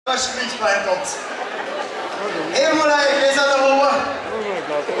Das spricht bei Gott. Eben mal ein Gläser da oben.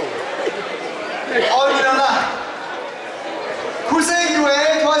 Alle miteinander. Cousin,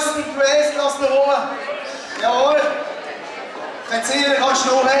 Duell, Thorsten, Duell, lass da oben. Jawohl. Erzählen kannst du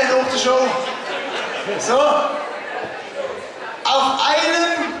noch rein, durch die Show. So. Auf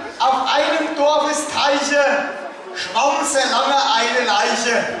einem Dorfesteiche schwamm sehr lange eine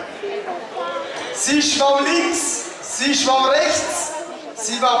Leiche. Sie schwamm links, sie schwamm rechts,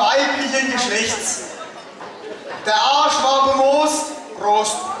 sie war weiblichen Geschlechts. Der Arsch war bemoost.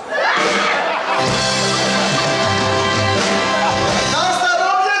 Prost. Das ist der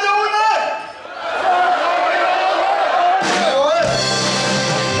Runde, du Hunde! Jawohl.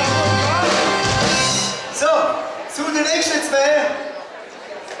 So, zu den nächsten zwei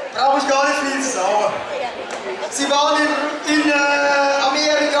brauche ich gar nicht viel zu sagen. Sie waren in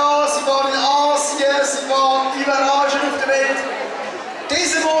Amerika, sie waren in Asien, sie waren überall schon auf der Welt.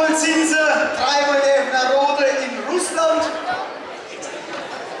 Dieses Mal sind sie dreimal neben der Rode in Russland.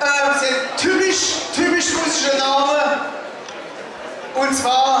 Sie haben typisch russische Namen. Und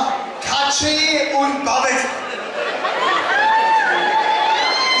zwar Katsche und Bawett.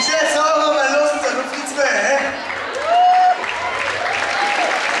 Ich jetzt sagen, wir lassen es auf die zwei.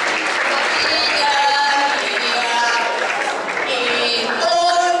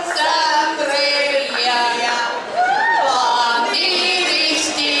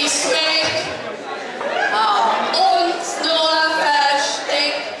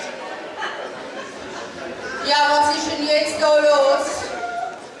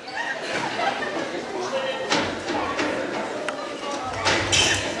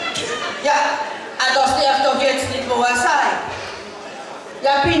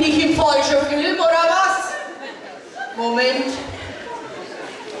 Ja, bin ich im falschen Film oder was? Moment,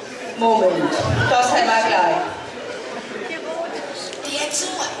 das haben wir gleich. Jetzt so.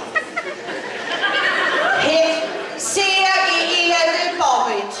 Sehr geehrte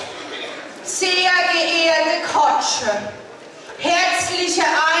Bawett, sehr geehrte Katsche, herzliche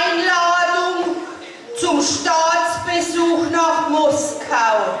Einladung zum Staatsbesuch nach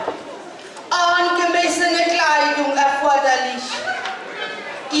Moskau. Angemessene Kleidung erforderlich.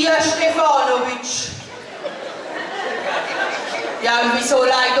 Ihr Stefanowitsch. Ja, und wieso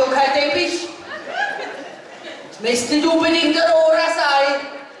leider doch kein Teppich? Es müsste nicht unbedingt der Rohrer sein.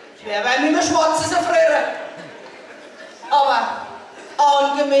 Es wäre bei mir schwarz so früher. Aber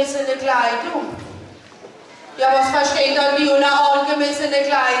angemessene Kleidung. Ja, was versteht dann wie eine angemessene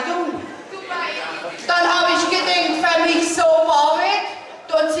Kleidung? Dann habe ich gedacht, für mich so Bawett,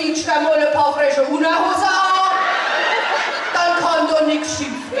 dann ziehst du mal ein paar frische Unterhosen an. Dann kann doch nichts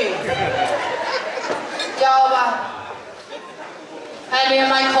schief gehen. Ja, aber haben wir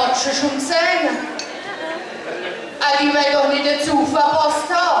mein Katsche schon gesehen? Die will doch nicht dazu verpasst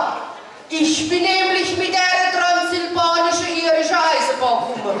haben. Ich bin nämlich mit der transsilvanischen irischen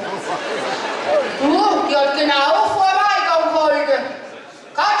Eisenbahn gekommen. Die hat genau vor dem Eingang gehalten.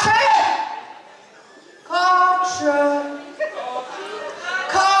 Katsche! Katsche!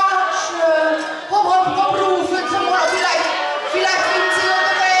 Katsche! Komm, rufen Sie mal, vielleicht finden Sie noch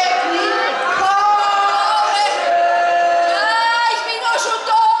den Weg nicht. Katsche! Ja, ich bin doch schon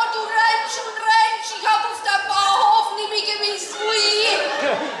da, du rennst. Ich hab auf der Bahnhof nicht mehr gewusst, wo ich.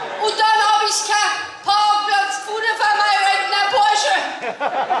 Und dann hab ich keinen Parkplatz gefunden für meinen Rentner-Bursche.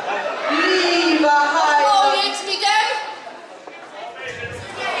 Lieber Heil! Und jetzt mit dem?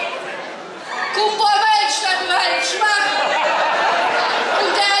 Kumpel Mensch, der du hältst schwach.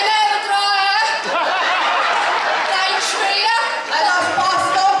 Und der nebendran, dein Schwer. Das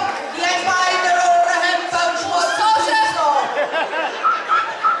passt doch! Jetzt beide Rohre Hemd und Schmutzhose!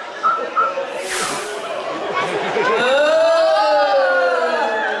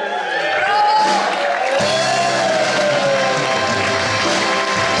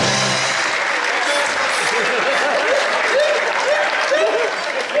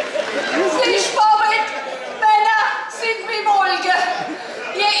 Siehst Bawett, Männer sind wie Wolken.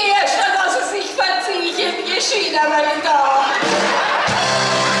 Je erster, dass sie sich verziehen, je schöner werden da.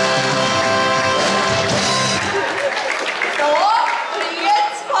 So, und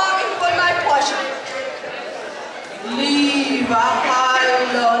jetzt mag ich wohl mein Porsche. Lieber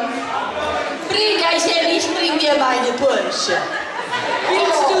Heiland! Brüderchen, ich bring dir meine Porsche.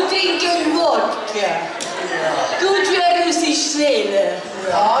 Willst du trinken Wodka? Gut für russisch Seele.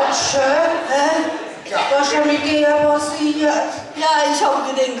 Katsche, was schon mit dir passiert? Ja, ich hab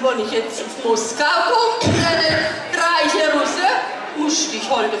gedacht, wenn ich jetzt auf Moskau komme, reiche Russe, musst dich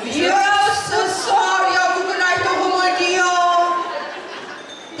heute wieder. Jesus, ja, guck gleich doch mal dir an.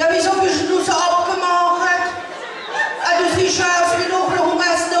 Ja, wieso bist du so abgemacht? Du siehst aus wie noch ein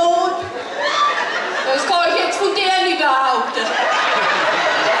Hungersnot.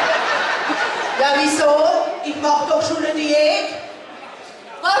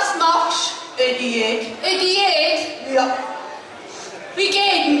 Wie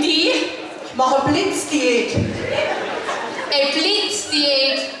geht denn die? Ich mache Blitzdiät. Eine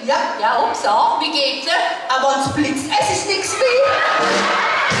Blitzdiät? Ja. Ja, und so, wie geht's dir? Aber wenn's blitzt, es ist nichts mehr.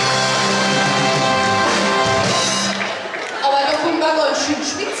 Aber da kommt man ganz schön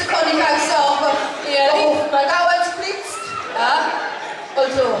schwitzen, kann ich euch sagen. Da hofft man auch, wenn's blitzt. Ja.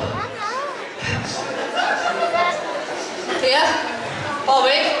 Also. Ja,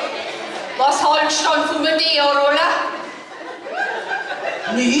 Bawett, was hältst du dann von der Deo-Rolle?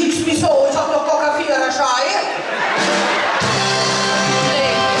 Nichts, wieso? Ich hab doch gar keine Führerschein.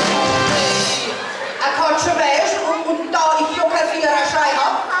 Katsche weißt, und da ich ja keinen Führerschein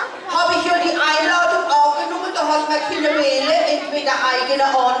habe ich ja die Einladung angenommen, da hat man können wählen, entweder eigene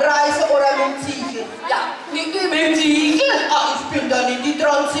Anreise oder mit dem Ziegel. Ja, mit dem Ziegel? Ah, ich bin dann in die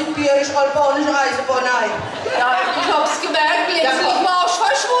transsibirisch-albanische Eisenbahn ein. Ja, ich hab's gemerkt, plötzlich warst du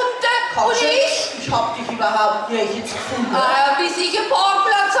verschwunden. Katsche, Und ich? Ich hab dich überhaupt nicht gefunden. Bis ich einen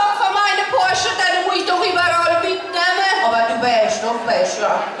Parkplatz hab von meinem Porsche, dann muss ich doch überall mitnehmen. Aber du weißt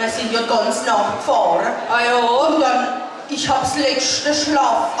ja, wir sind ja ganz nah gefahren. Ah ja. Und dann, ich hab das letzte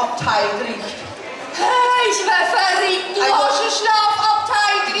Schlafabteil gekriegt. Hey, ich wär verrückt, du hast einen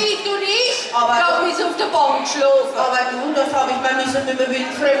Schlafabteil gekriegt und ich? Aber ich hab mich auf der Bank geschlafen. Aber du, das hab ich mir mit einem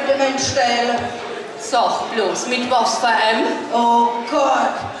wildfremden Menschen stellen. Sag bloß, mit was für einem? Oh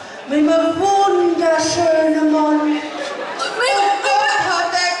Gott, mit einem wunderschönen Mann. Oh Gott,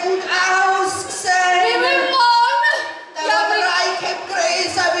 hat der gut ausgesehen. Mit einem Mann? Der war 3 Käpp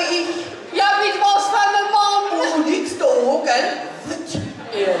größer wie ich. Ja, mit was für einem Mann? Oh, nix da, gell?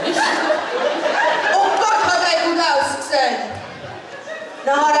 Ehrlich? Oh Gott, hat er gut ausgesehen.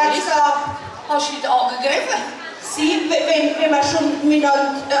 Dann hat er gesagt, Hast du ihn angegriffen? Sie, wenn wir schon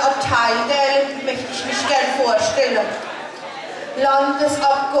miteinander Abteil teilen, möchte ich mich gern vorstellen.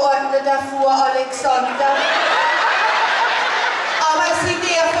 Landesabgeordneter vor Alexander. Aber Sie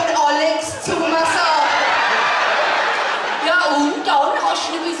dürfen Alex zu mir sagen. Ja, und dann hast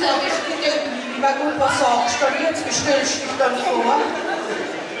du ihn gesagt, Lieber gut, was sagst du jetzt? Wie stellst du dich dann vor?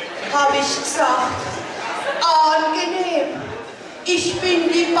 Habe ich gesagt. Angenehm. Ich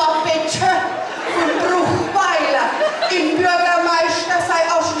bin die Bawett von Bruchweiler, im Bürgermeister sei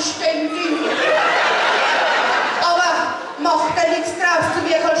Assistentin. Aber macht da nichts draus, zu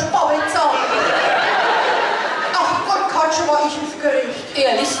mir kannst du Bawett sagen. Ach Gott, Katsche, war ich aufgeregt.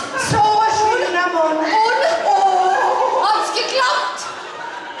 ehrlich? So ein schöner Mann. Und? Oh. Hat's geklappt?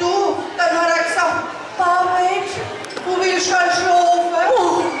 Du, dann hat er gesagt, Bawett, du willst schon schlafen.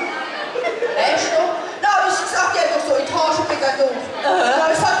 Oh. Weißt du? Dann hab ich gesagt, ja doch so Etagenbäcker doof. Dann hab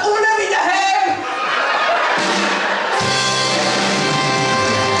ich gesagt, ohne wieder heim.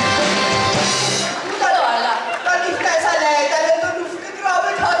 Dann ist dieser Leiter, der dann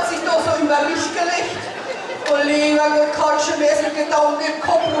aufgegraben hat, sich da so über mich gelegt. Und lieber Gott, Katsche, mir ist ein Gedanke im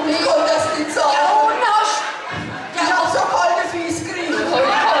Kopf und ich konnte das nicht sagen. Ja, und hast Ich hab so kalte Fies gekriegt.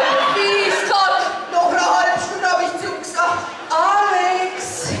 Fies, Gott. Nach einer halben Stunde hab ich zu ihm gesagt,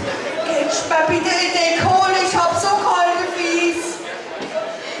 Alex, gibst mir bitte die Kohle, ich hab so kalte Fies.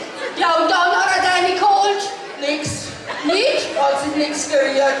 Ja, und dann hat er deine geholt? Nix. Nicht? Hat sich nichts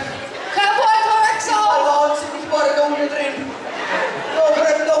gerührt. Kein Wort hat er gesagt. Wahnsinnig war da unten drin. Nach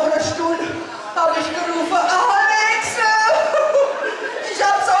einer Stunde hab ich gerufen, Alex, ich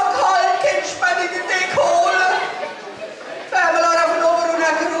hab so kalt, gibst mir bitte die Kohle. Einmal hat er von oben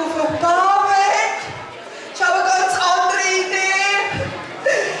runter gerufen, Bawett, ich habe eine ganz andere Idee.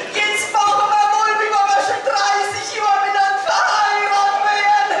 Jetzt machen wir wohl, wie wenn wir schon 30 Jahre miteinander verheiratet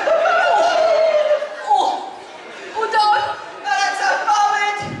werden. Oh. Und dann? Dann hat er gesagt,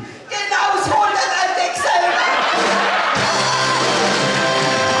 Bawett, genau so holt er dein Deck selber.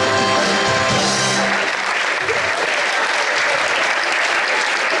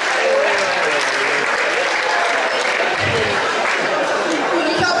 Und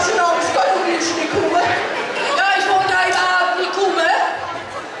ich hab schon Angst gehabt, du willst nicht kommen. Ja, ich wollte überhaupt nicht kommen.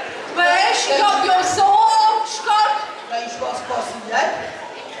 Weißt du, ich hab ja so Angst gehabt. Weißt du, was passiert?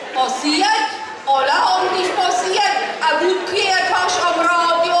 Passiert? Alle haben nicht passiert. Auch umgekehrt hast du am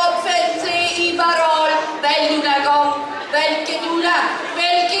Radio, am Fernsehen, überall. Weltuntergang, Weltgedulder.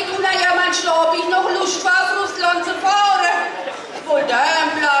 Ja, Mensch, da hab ich noch Lust, auf Russland zu fahren. Ich wollte daheim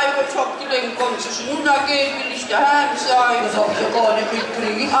bleiben. Ich hab gedacht, komm, es schon untergeht, will ich daheim sein. Das hab ich ja gar nicht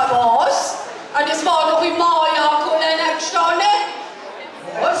mitgekriegt. Aber was? Das war doch im Maya-Kalender gestanden.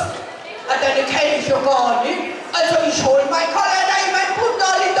 Was? Den kenn ich ja gar nicht. Also ich hol mein Kalender in mein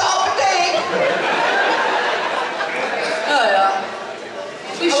Bundal in der Apotheke. Ja.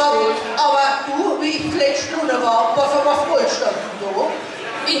 Ist gut. Aber du, wie ich letzte Stunde war, was wolltest du da?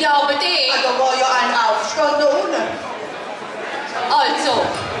 In der Apotheke? Da war ja ein Aufstand da unten.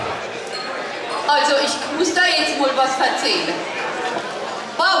 Also, ich muss da jetzt mal was erzählen.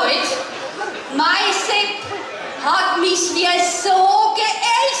 Bawett, mein Sepp hat mich hier so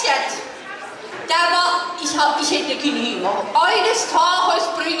geärgert. Ich hätte keine Hunger. Eines Tages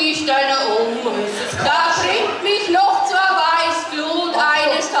bringe ich deine um. Da bringt mich noch zur Weißglut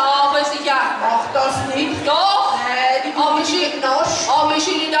eines Tages. Mach das nicht. Doch. Aber ich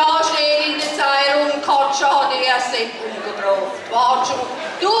in da steht in der Zeitung, Katsche hat er Sepp umgebracht. Warte schon.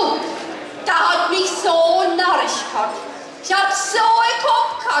 Du, da hat mich so narrisch gehabt. Ich hab so einen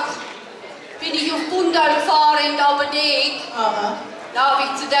Kopf gehabt. Bin ich auf Bundal gefahren in der Apotheke. Da hab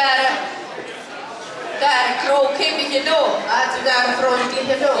ich zu der Krokeppige da. Zu der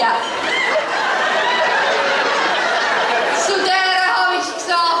freundlichen da? Ja. Zu der habe ich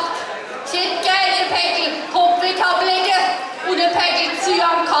gesagt, ich hätte gerne ein Päckchen Kopfwehtablette und ein Päckchen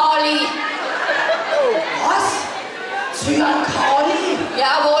Zyankali. Was? Zyankali?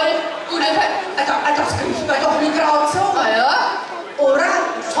 Jawohl. Und ein Päckchen. Das kriegt man doch nicht gerade so. Ah ja? Oder?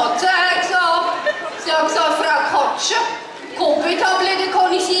 Das hat sie gesagt. Sie hat gesagt, Frau Katsche, Kopfwehtablette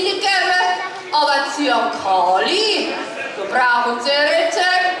kann ich Ihnen geben, aber Zyankali, da brauchen Sie ein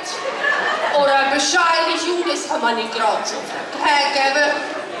Rezept. Oder eine Bescheinigung, das kann man nicht gerade so hergeben.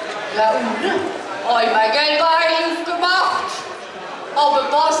 Ja, und? Habe ich mein Geldbeutel aufgemacht, habe ein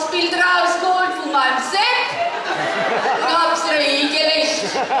Passbild rausgeholt von meinem Sepp und habe es reingelegt.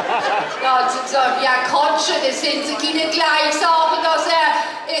 Da hat sie gesagt, ja Katsche, das sind Sie nicht gleich sagen, dass er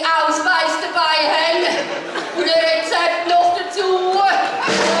einen Ausweis dabei hat und ein Rezept noch dazu.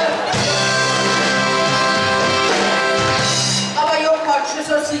 Aber ja, Katsche,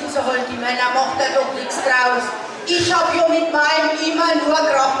 so sind sie halt, die Männer, macht da doch nichts draus. Ich hab ja mit meinem immer nur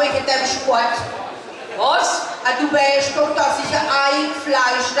gerade wegen dem Sport. Was? Du weißt doch, dass ich ein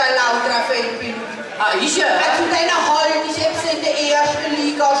eingefleischter Lautra-Fan bin. Ich ja? Zu denen halt ich jetzt in der ersten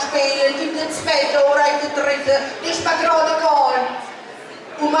Liga spielen, in der zweiten oder in der dritten. Das ist mir gerade egal.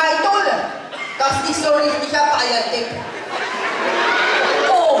 Und mein Tolle, dass ich so richtig ein Bayern-Tipp.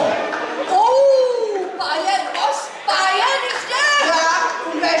 Oh, Bayern, was? Bayern ist der? Ja,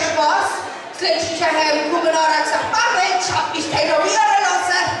 und weißt du was? Das letzte Jahr hergekommen und hat gesagt, Bawett, ich hab mich tätowieren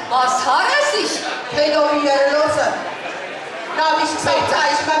lassen. Was hat er sich? Tätowieren lassen. Da hab ich gesagt,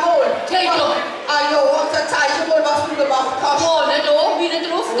 zeig mir wohl. Tätow. Ah ja, und dann zeig mir wohl, was du gemacht hast. Oh, nicht da, wie nicht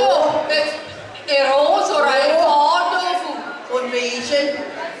drauf da. Eine Rose oder ein Faden davon. Und Mädchen,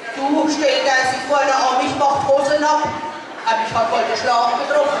 du stellst er sich vorne an mich, macht Hosen ab. Hab ich halt heute Schlag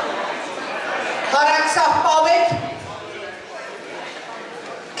getroffen. Hat er gesagt, Bawett,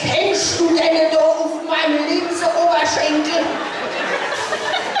 kennst du denn da auf meinem linken Oberschenkel?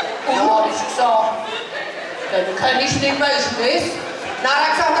 Ja, hab ich gesagt. Den kenn ich nicht mehr, ist das? Dann hat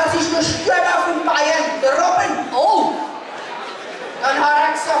er gesagt, das ist der Stürmer von Bayern, der Robben. Oh. Dann hat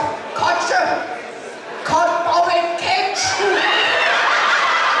er gesagt, Katsche, Bawett kennst du?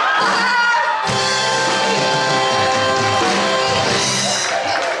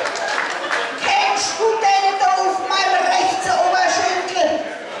 Kennst du den da auf meinem rechten Oberschenkel?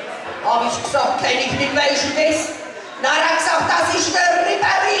 Hab ich gesagt, kenn ich nicht, welchen das? Dann hat er gesagt, das ist der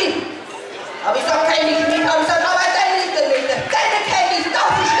Ribéry. Hab ich gesagt, kenn ich nicht. Hab ich gesagt, aber den in der Mitte. Den kenn ich,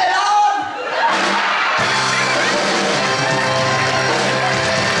 das ist der Laden.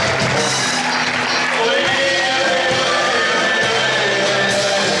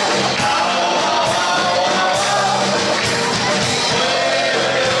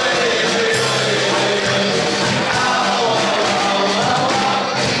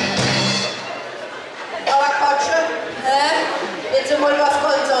 Aber Katsche, jetzt mal was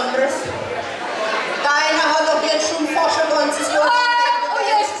ganz anderes. Deiner hat doch jetzt schon fast ein ganzes Jahr. Oh,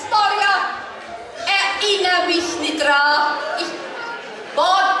 Jesus Maria. Erinnere mich nicht dran.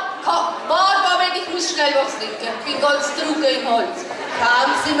 Bawett, ich muss schnell was trinken. Ich bin ganz trunken im Holz.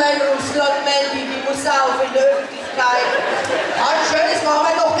 Kamen Sie mal in Russland, Meldi, die muss auf in der Öffentlichkeit. Katsche, das machen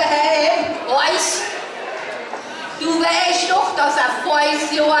wir doch daheim. Weißt du, weißt doch, dass er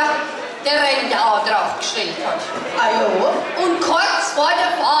voriges Jahr den Renteantrag gestellt hat. Ah ja? Und kurz vor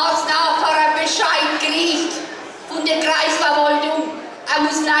der Fasnacht hat er Bescheid gekriegt von der Kreisverwaltung. Er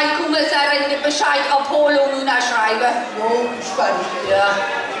muss reinkommen, seinen Rentebescheid abholen und unterschreiben. Ja, spannend. Ja.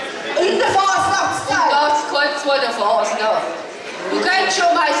 In der Fasnachtszeit. Ganz kurz vor der Fasnacht. Du kennst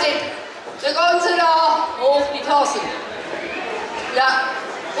schon mein Sepp. Der ganze Tag hoch die Tassen. Ja.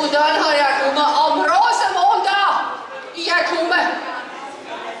 Und dann hat er gekommen, am Rosenmontag. Ich komme.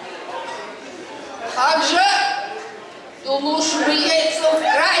 Katsche, du musst mich jetzt auf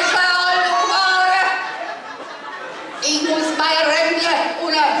Kreisverwaltung fahren. Ich muss meine Rente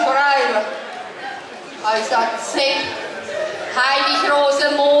unterschreiben. Ich sag, Sepp, Heilig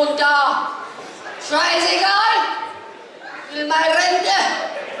Rosenmond da. Scheißegal. Will meine Rente.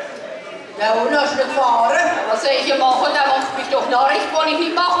 Ja, und hast du nicht gefahren? Was soll ich hier machen? Der macht mich doch Nachricht, wenn ich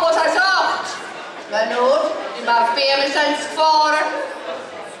nicht mache, was er sagt. Na nun? Im FBM sind sie gefahren.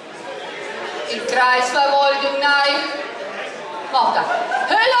 In die Kreisverwaltung, nein. Macht er.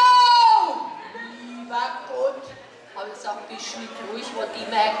 Hallo! Lieber Gott. Hab ich gesagt, bist nicht ruhig, weil die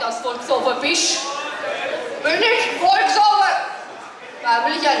merkt, dass du voll gesoffen bist. Bin ich voll gesoffen. Da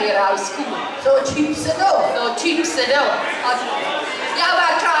will ich ja nicht rauskommen. So tippst du da. So tippst du da. Also, ja,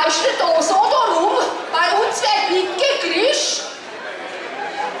 wer kreischt denn da so darum? Bei uns wird nicht gekriegt.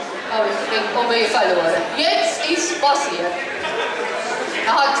 Aber ich bin verloren. Jetzt ist passiert.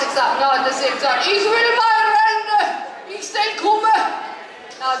 Da hat sie gesagt, ich will meine Rente. Ich soll kommen.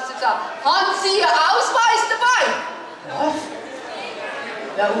 Da hat sie gesagt, haben Sie Ihren Ausweis dabei? Was?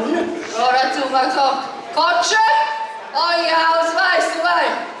 Ja, und? Ja, dazu mal gesagt, Katsche, euer Ausweis dabei.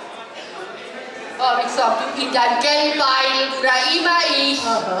 Da hab ich gesagt, du in deinem Geldbeutel, du da immer ich.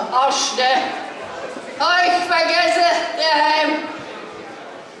 Hast du, hab ich vergessen, daheim.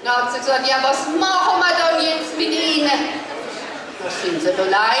 Da hat sie gesagt, ja, was machen wir dann jetzt mit Ihnen? Da sind sie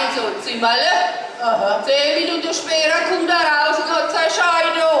allein, so ein Zimmerle. 10 Minuten später kommt er raus und hat seine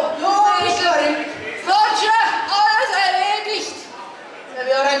Scheidung. Ja, ist verrückt. Katsche, alles erledigt. Ja,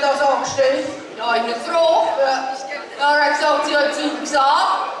 wie hat er das angestellt? Ja, ich bin froh. Ja. Da hat er gesagt, sie hat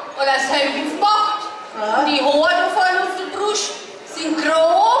zugesagt und das Hemd aufgemacht. Und die Haare fallen auf der Brust sind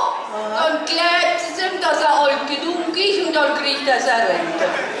grau. Dann klärt sie ihm, dass er alt genug ist und dann kriegt er seine Rente.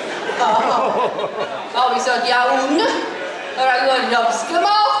 Da habe ich gesagt, ja und? Da hat er gesagt, ich hab's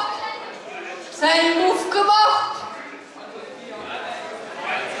gemacht. Das Hemd aufgemacht.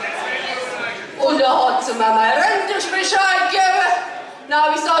 Und da hat sie mir meinen Rentenbescheid gegeben. Dann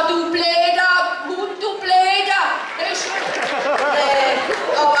habe ich gesagt, du Bläder, Hund, du Bläder.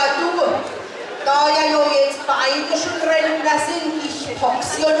 Aber du, da ja jetzt beide schon Rentner sind, ich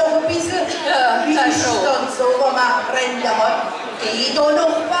pack's ja noch ein bisschen. Ja, wie sei ist froh. dann so, wenn man Rente hat? Geht da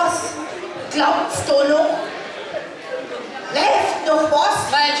noch was? Klappt's da noch? Läuft noch was?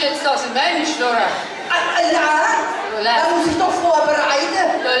 Meinst du jetzt, das ist ein Mensch, oder? Ja, da muss ich doch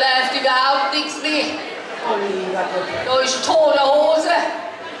vorbereiten. Da läuft überhaupt nichts mehr. Oh, lieber Gott. Da ist tote Hose.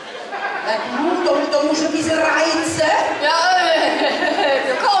 Ja, du, da musst du ein bisschen reizen. Ja,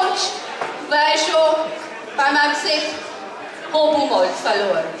 du kommst. Weißt schon, bei meinem Gesicht Hobomalz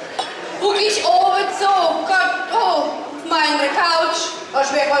verloren. Guck ich oben so, Gott, auf meiner Couch.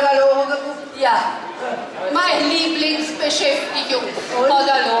 Hast du mir Kataloge geguckt? Ja, meine Lieblingsbeschäftigung. Kataloge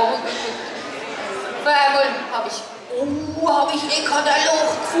geguckt. Einmal habe ich einen Katalog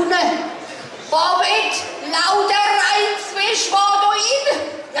gefunden. Bawett, lauter Reizwäsch war da in.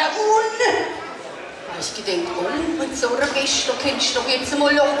 Ja, und? Da habe ich gedacht, oh, mit so einer Wäsche, da kennst du doch jetzt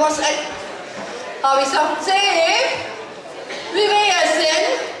mal noch was an. Habe ich gesagt, wie wär's denn,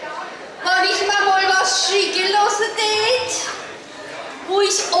 wenn ich mir mal was schicken lassen tät, wo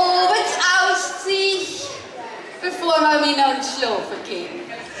ich abends ausziehe, bevor wir wieder ins Schlafen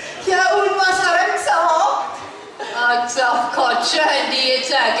gehen? Ja, und was hat er gesagt? Er hat gesagt, Katsche, haben die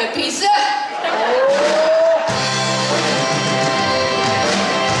jetzt auch gepissen?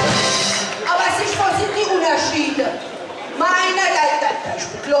 Aber was sind die Unterschiede? Meiner, der ist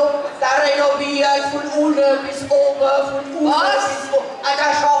bekloppt, der renoviert von unten bis oben, von unten bis oben.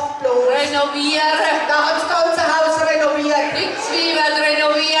 Der schafft bloß. Renovieren. Der hat das ganze Haus renoviert. Nichts wie wird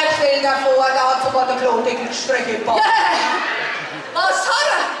renoviert. Stell dir vor, der hat sogar den Klodeckel gestrichen im Bad. Was hat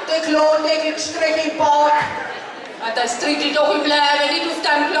er? Den Klodeckel gestrichen im Bad. Das tritt dir doch im Leben nicht auf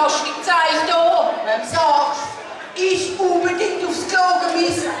deinem Plastikzeug da. Wem sagst du? Ich unbedingt aufs Klo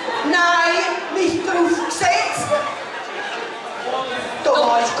gewiesen. Nein, nicht drauf gesetzt. Da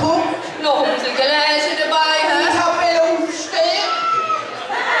war ich geguckt. Noch ein bisschen gelesen dabei, hä? Ich hab aufstehen.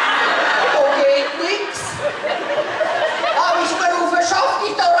 Da geht nix. Hab ich mir rufen, schaff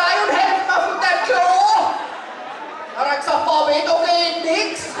dich da rein und helf mir von dem Klo. Dann hat er gesagt, Bawett, da geht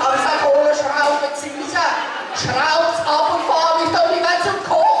nix. Hab ich gesagt, hol eine Schraubenzieher. Schraub's ab und fahr mich dann lieber zum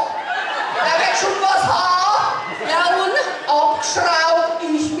Koch. Der wird schon was haben. Ja und? Abgeschraubt,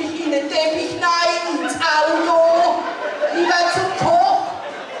 ich mich in den Teppich rein, ins Auto. Lieber zum Koch.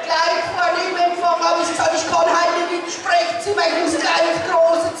 Gleich vor dem Empfang hab ich gesagt, ich kann halt nicht ins Sprechzimmer, ich muss gleich ins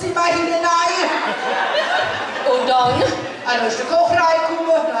große Zimmer hinein. Und dann? Dann ist der Koch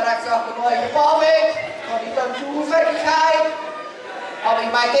reingekommen, dann hat er gesagt, da war ich Bawett, kann ich dann Zufälligkeit. Habe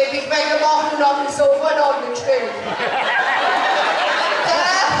ich meinen Teppich weggemacht und habe mich sofort angestellt.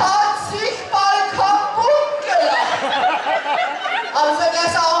 Der hat sich mal kaputt gelacht. Also der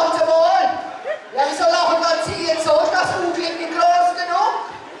sagt mal, ja wieso lachen dann Sie jetzt so, das Unglück mit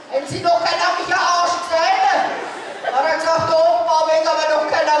Sie noch kein nackige Arsch gesehen? Hat er gesagt, da oben war weg, aber noch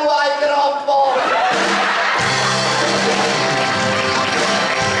keiner, wo eingeraumt war.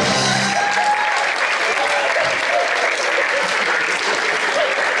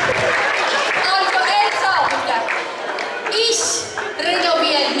 Ich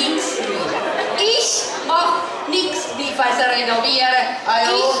renoviere nichts mehr. Ich mach nichts mehr als renovieren.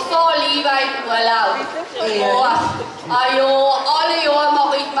 Ich fahr lieber in Urlaub. Alle Jahre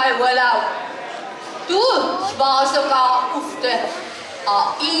mache ich meinen Urlaub. Du, ich war sogar auf der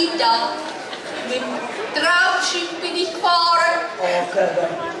AIDA. Mit dem Traumschiff bin ich gefahren. Okay.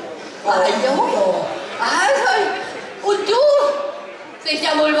 Also, und du, soll ich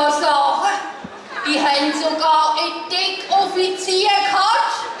dir mal was sagen? Die haben sogar einen Deckoffizier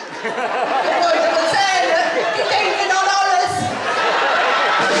gehabt. Ich wollte erzählen, die denken an alles.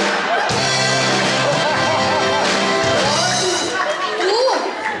 Du,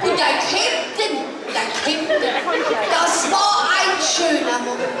 und der Captain, das war ein schöner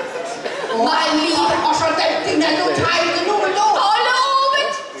Moment. Mein Lieber, hast du den Ding nur teilgenommen? Alle oben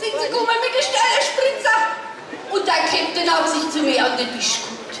sind sie gekommen mit der Stellenspritze. Und der Captain hat sich zu mir an den Tisch geguckt.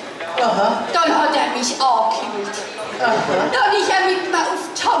 Aha. Dann hat er mich angekühlt. Dann ist er mit mir auf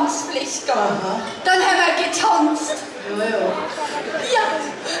die Tanzfläche gegangen. Dann haben wir getanzt. Ja.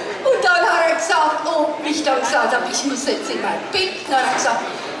 Und dann hat er gesagt, ob ich dann gesagt habe, ich muss jetzt in mein Bett. Dann hat er gesagt,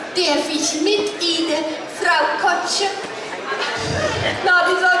 darf ich mit Ihnen, Frau Katsche? Dann habe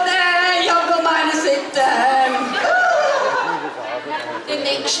ich gesagt, nee, ich habe nur meine Sitte. Den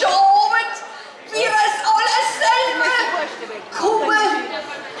nächsten Abend, wir es alles selber kommen.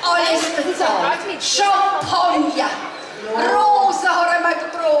 Alles bezahlt. Champagner. Rosen haben wir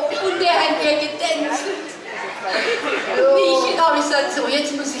gebraucht und wir haben hier getänzelt. Ich habe gesagt, so,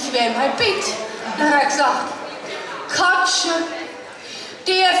 jetzt muss ich wieder in mein Bett. Dann hat er gesagt, Katsche,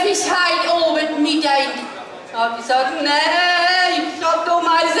 darf ich heute oben mit ein? Dann habe ich gesagt, nein, ich habe doch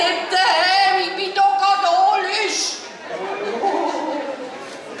meine Sitte, ich bin doch katholisch.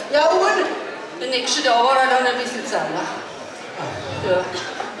 Ja und? Der nächste Tag war er dann ein bisschen sauer. Ja.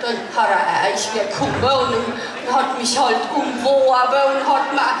 Dann hat er ich wäre gekommen und hat mich halt umgeworben und hat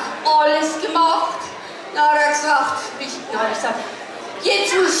mir alles gemacht. Dann hat er gesagt,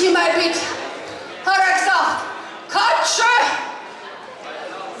 jetzt muss ich in mein Bett. Hat er gesagt, Katsche,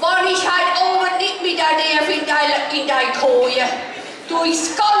 wenn ich halt oben nicht mit der Nerv in dein Koje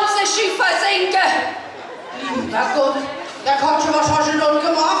durchs ganze Schiff versenke. Lieber Gott, der Katsche, was hast du denn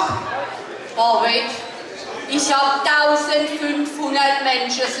gemacht? Bawett. Ich habe 1500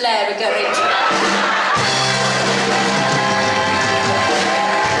 Menschen das Leben gerettet.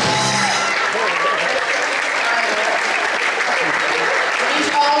 Ich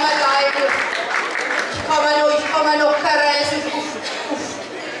arme Leute. Ich kann mir noch keine Reise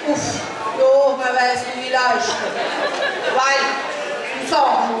ja, man weiß wie leisten. Weil, sag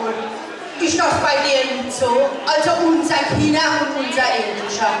mal, ist das bei dir nicht so? Also unser Kinder und unser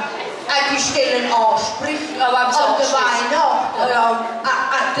Eltern. Die stellen anspricht, aber am Weihnachten. Ja.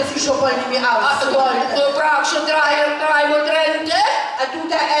 Das ist schon mal nicht mehr auszuhalten. Du brauchst schon dreimal Rente. Du,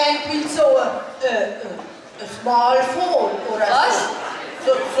 der Enkel so ein Smartphone oder was?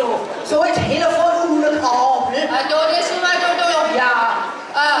 So ein Telefon ohne Kabel. Das ist immer ja.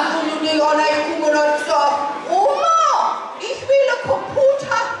 Und die Anna gucken und gesagt, Oma, ich will einen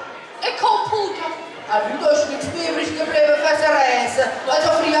Computer. Ein Computer? Also da ist nichts übrig geblieben fürs Reisen. Also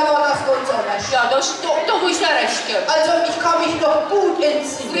früher war das ganz anders. Ja, da muss ich recht geben. Also ich kann mich noch gut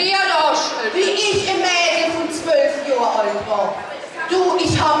entsinnen. Früher das. Wie ich ein Mädchen von 12 Jahren alt war. Du,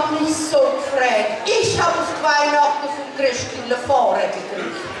 ich hab mich so gefreut. Ich hab auf die Weihnachten vom Christkind ein Fahrrad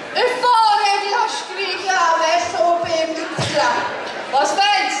gekriegt. Ein Fahrrad hast du gekriegt? Ja, weißt du, so ein BMXler. Was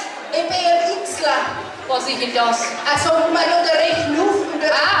wenn's? Ein BMXler. Was ist denn das? Also, man unter recht Luft und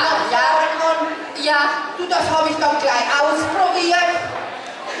der fahren kann. Ja. Du, das habe ich dann gleich ausprobiert.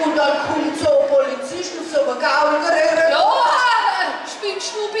 Und dann kommt so ein Polizist auf so einen Gaul gerührt. Ja,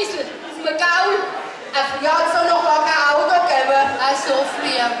 spielst du ein bisschen auf einem Gaul? Ja, es soll noch ein Auto geben. Ach so,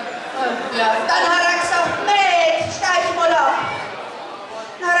 früher. Ja. Dann hat er gesagt, Mäd, steig mal ab.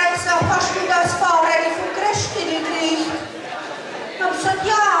 Dann hat er gesagt, hast du das Fahrrad vom Christkind gekriegt? Dann habe ich gesagt,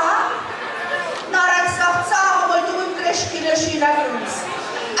 ja. Dann hat er gesagt, sag mal, du im Christkind einen schönen Gruß.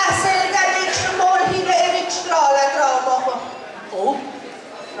 Er soll das nächste Mal hinten eine Strahlen dran machen. Oh.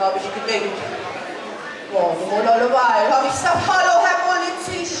 Dann habe ich gedacht, warte mal eine Weile. Dann habe ich gesagt, hallo Herr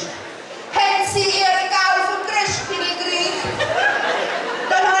Polizist, haben Sie Ihren Gaul vom Christkind gekriegt?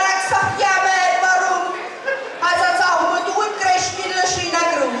 Dann hat er gesagt, ja Mäd, warum? Also sag mal, du im Christkind einen schönen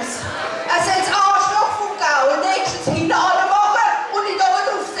Gruß. Er soll das Arschloch vom Gaul nächstes hinten machen und nicht oben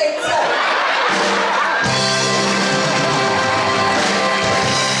draufsetzen.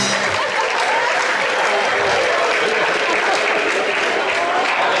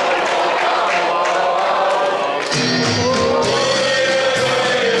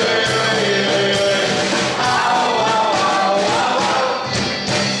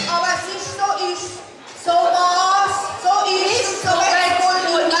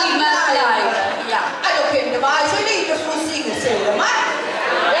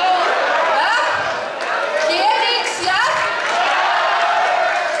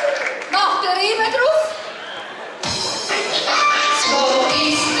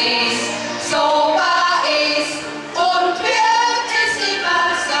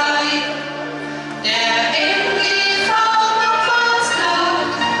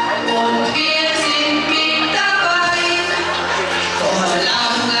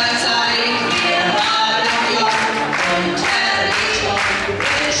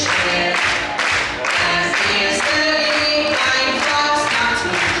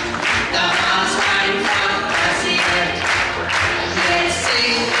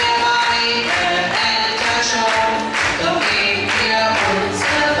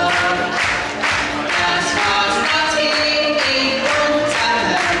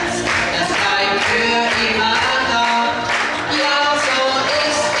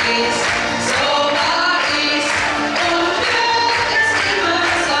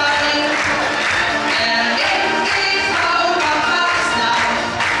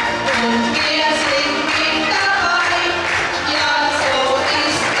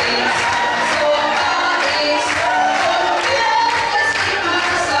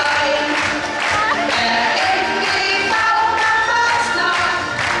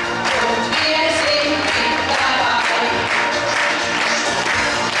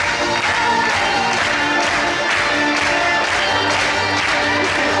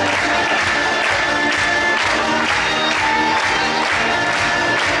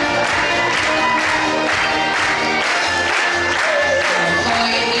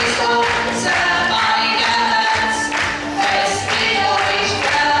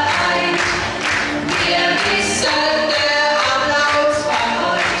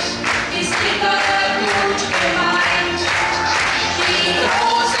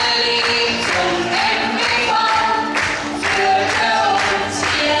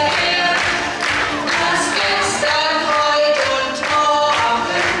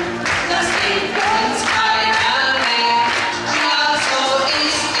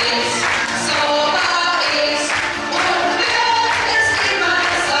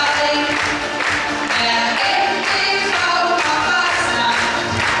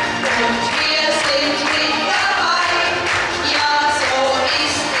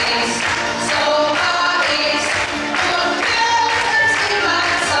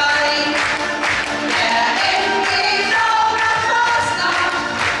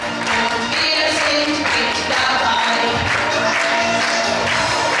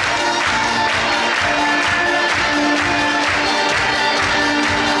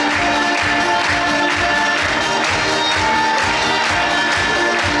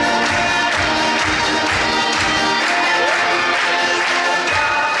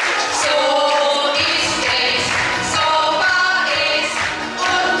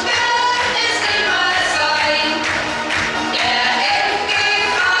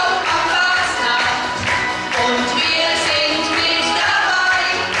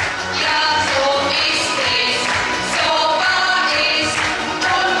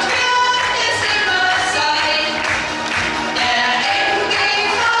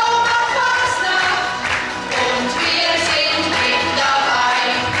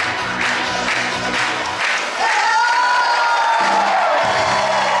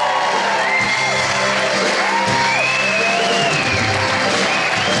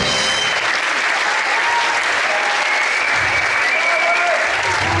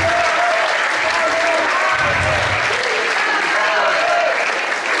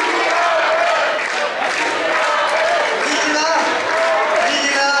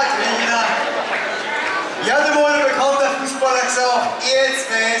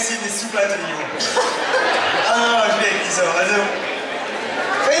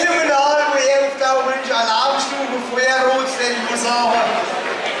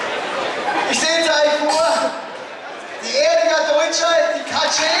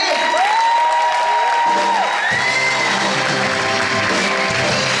 Katsche.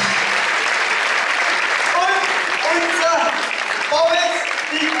 Und unser Bawett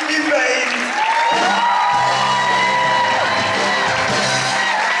liegt über ihm.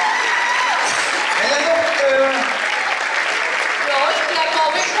 Ja, ich glaube,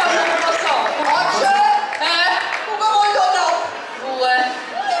 Bawett kann noch was sagen. Katsche! Guck mal da noch! Wo?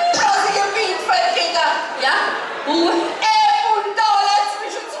 Das ist ein Bildfeld, Kinder! Ja? Wo? Und da letzt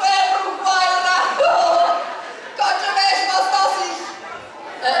zwischen zwei Bruchweiler. Katsche, weißt du, was das ist?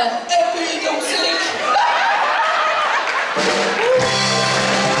 Ein Bildungslehrer.